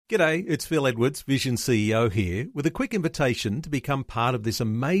G'day, it's Phil Edwards, Vision CEO here, with a quick invitation to become part of this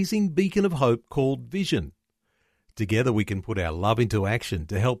amazing beacon of hope called Vision. Together we can put our love into action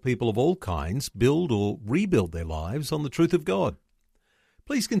to help people of all kinds build or rebuild their lives on the truth of God.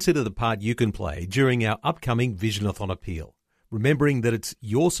 Please consider the part you can play during our upcoming Visionathon appeal, remembering that it's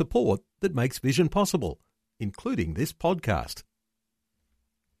your support that makes Vision possible, including this podcast.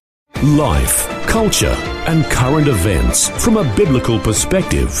 Life, culture, and current events from a biblical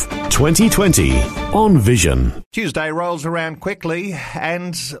perspective. 2020 on Vision. Tuesday rolls around quickly,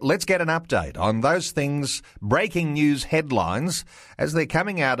 and let's get an update on those things, breaking news headlines, as they're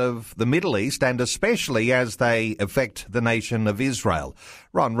coming out of the Middle East and especially as they affect the nation of Israel.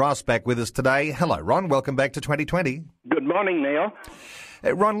 Ron Ross back with us today. Hello, Ron. Welcome back to 2020. Good morning, Neil.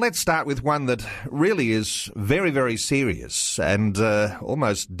 Ron, let's start with one that really is very, very serious and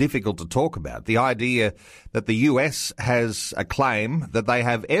almost difficult to talk about. The idea that the US has a claim that they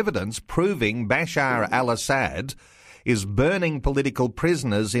have evidence proving Bashar al-Assad is burning political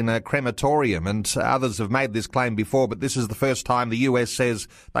prisoners in a crematorium. And others have made this claim before, but this is the first time the US says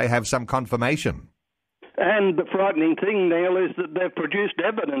they have some confirmation. And the frightening thing, Neil, is that they've produced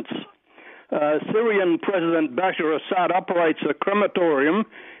evidence. Syrian President Bashar Assad operates a crematorium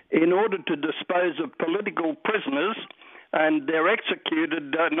in order to dispose of political prisoners, and they're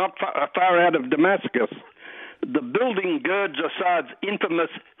executed not far out of Damascus. The building girds Assad's infamous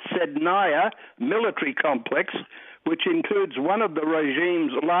Sednaya military complex, which includes one of the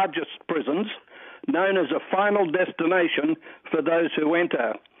regime's largest prisons, known as a final destination for those who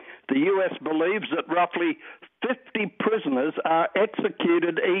enter. The US believes that roughly 50 prisoners are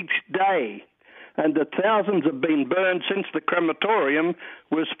executed each day, and that thousands have been burned since the crematorium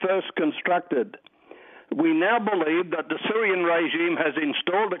was first constructed. We now believe that the Syrian regime has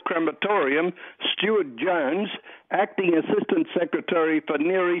installed a crematorium. Stuart Jones, acting Assistant Secretary for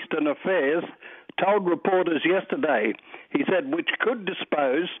Near Eastern Affairs, told reporters yesterday, he said, which could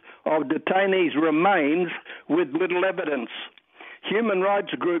dispose of detainees' remains with little evidence. Human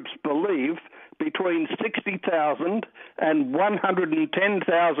rights groups believe between 60,000 and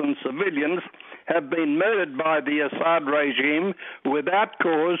 110,000 civilians have been murdered by the Assad regime without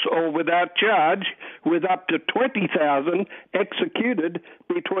cause or without charge, with up to 20,000 executed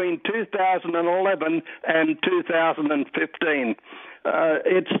between 2011 and 2015.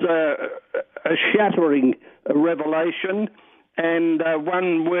 It's a shattering revelation, and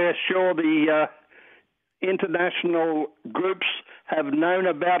one we're sure the international groups have known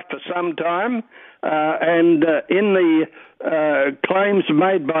about for some time, and in the claims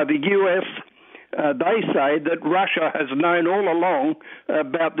made by the US, they say that Russia has known all along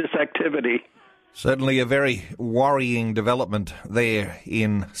about this activity. Certainly a very worrying development there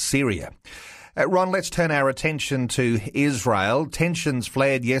in Syria. Ron, let's turn our attention to Israel. Tensions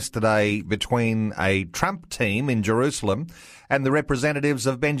flared yesterday between a Trump team in Jerusalem and the representatives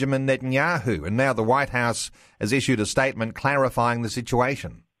of Benjamin Netanyahu, and now the White House has issued a statement clarifying the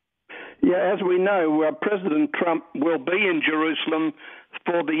situation. Yeah, as we know, President Trump will be in Jerusalem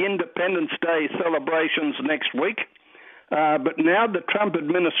for the Independence Day celebrations next week. But now the Trump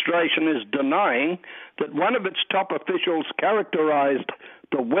administration is denying that one of its top officials characterized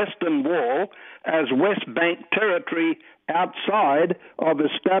the Western Wall as West Bank territory outside of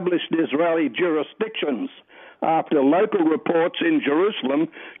established Israeli jurisdictions, after local reports in Jerusalem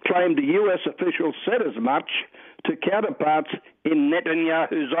claimed a U.S. official said as much to counterparts in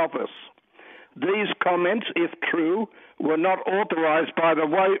Netanyahu's office. These comments, if true, were not authorized by the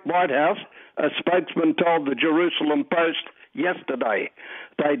White House, a spokesman told the Jerusalem Post yesterday.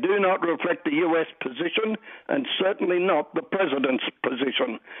 They do not reflect the U.S. position and certainly not the president's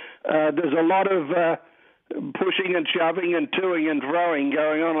position. There's a lot of pushing and shoving and toing and throwing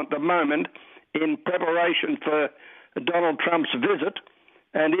going on at the moment in preparation for Donald Trump's visit,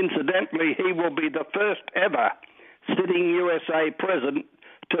 and incidentally, he will be the first ever sitting USA president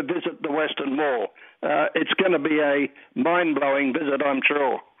to visit the Western Wall. It's going to be a mind-blowing visit, I'm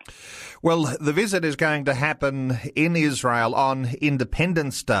sure. Well, the visit is going to happen in Israel on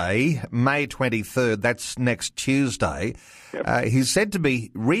Independence Day, May 23rd. That's next Tuesday. Yep. He's said to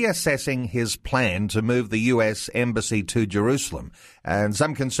be reassessing his plan to move the U.S. Embassy to Jerusalem. And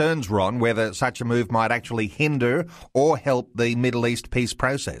some concerns, Ron, whether such a move might actually hinder or help the Middle East peace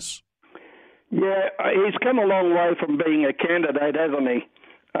process. Yeah, he's come a long way from being a candidate, hasn't he?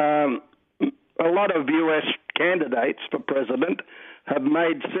 A lot of U.S. candidates for president have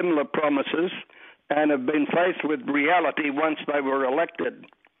made similar promises and have been faced with reality once they were elected.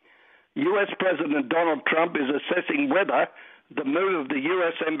 U.S. President Donald Trump is assessing whether the move of the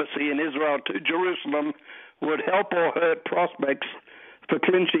U.S. Embassy in Israel to Jerusalem would help or hurt prospects for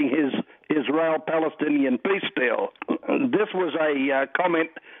clinching his Israel-Palestinian peace deal. This was a comment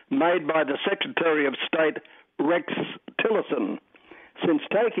made by the Secretary of State, Rex Tillerson. Since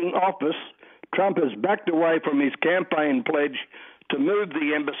taking office, Trump has backed away from his campaign pledge to move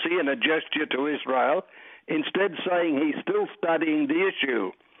the embassy in a gesture to Israel, instead saying he's still studying the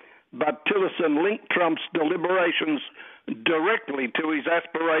issue. But Tillerson linked Trump's deliberations directly to his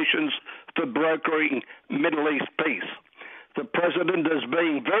aspirations for brokering Middle East peace. The president is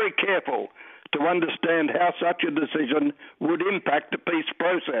being very careful to understand how such a decision would impact the peace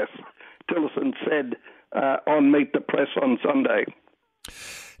process, Tillerson said on Meet the Press on Sunday.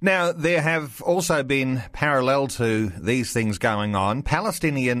 Now, there have also been, parallel to these things going on,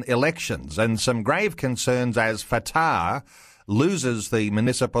 Palestinian elections and some grave concerns as Fatah loses the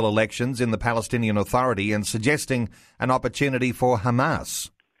municipal elections in the Palestinian Authority and suggesting an opportunity for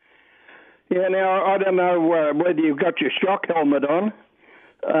Hamas. Yeah, now, I don't know whether you've got your shock helmet on,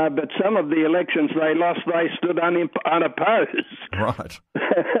 but some of the elections they lost, they stood unopposed. Right.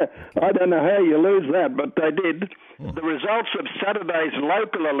 I don't know how you lose that, but they did. The results of Saturday's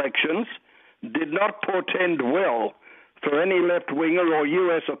local elections did not portend well for any left-winger or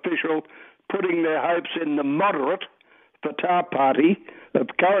US official putting their hopes in the moderate Fatah party of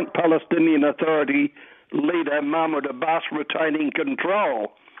current Palestinian Authority leader Mahmoud Abbas retaining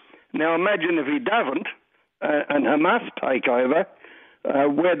control. Now imagine if he doesn't, and Hamas take over,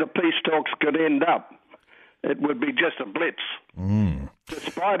 where the peace talks could end up. It would be just a blitz.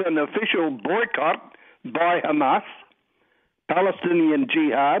 Despite an official boycott by Hamas, Palestinian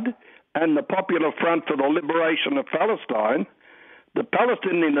Jihad, and the Popular Front for the Liberation of Palestine, the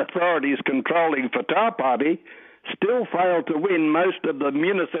Palestinian Authority's controlling Fatah party still failed to win most of the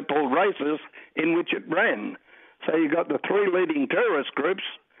municipal races in which it ran. So you got the three leading terrorist groups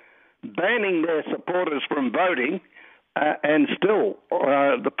banning their supporters from voting, and still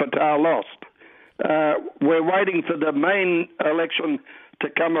the Fatah lost. We're waiting for the main election to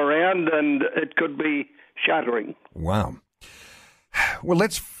come around, and it could be shattering. Wow. Well,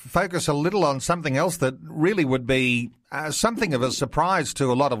 let's focus a little on something else that really would be something of a surprise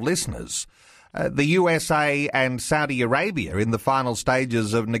to a lot of listeners. The USA and Saudi Arabia in the final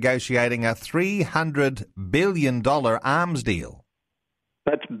stages of negotiating a $300 billion arms deal.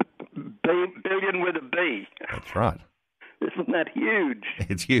 That's billion with a B. That's right. Isn't that huge?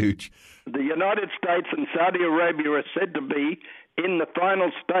 It's huge. The United States and Saudi Arabia are said to be in the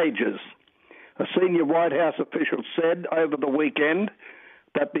final stages. A senior White House official said over the weekend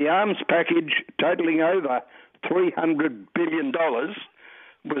that the arms package totaling over $300 billion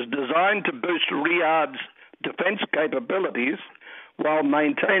was designed to boost Riyadh's defense capabilities while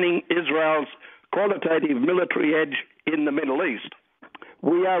maintaining Israel's qualitative military edge in the Middle East.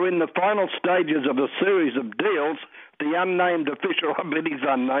 We are in the final stages of a series of deals, the unnamed official, I bet he's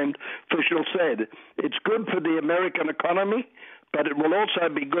unnamed, official said. It's good for the American economy, but it will also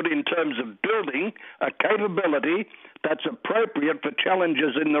be good in terms of building a capability that's appropriate for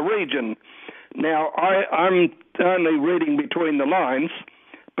challenges in the region. Now, I'm only reading between the lines,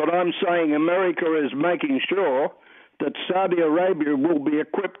 but I'm saying America is making sure that Saudi Arabia will be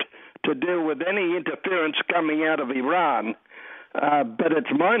equipped to deal with any interference coming out of Iran. But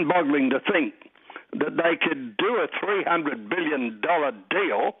it's mind-boggling to think that they could do a $300 billion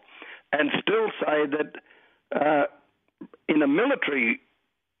deal and still say that in a military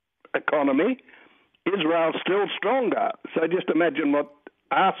economy, Israel's still stronger. So just imagine what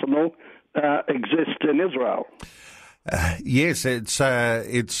arsenal exists in Israel. Yes,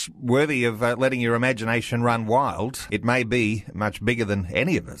 it's worthy of letting your imagination run wild. It may be much bigger than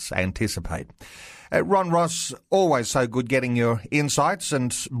any of us anticipate. Ron Ross, always so good getting your insights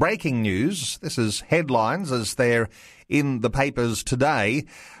and breaking news. This is headlines as they're in the papers today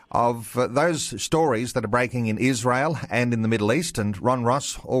of those stories that are breaking in Israel and in the Middle East. And Ron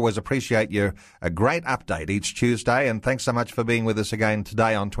Ross, always appreciate your great update each Tuesday. And thanks so much for being with us again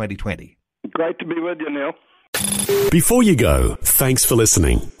today on 2020. Great to be with you, Neil. Before you go, thanks for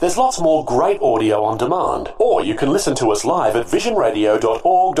listening. There's lots more great audio on demand, or you can listen to us live at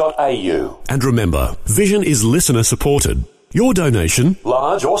visionradio.org.au. And remember, Vision is listener supported. Your donation,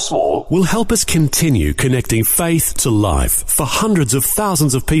 large or small, will help us continue connecting faith to life for hundreds of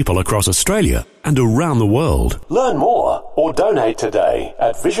thousands of people across Australia and around the world. Learn more or donate today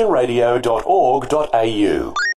at visionradio.org.au.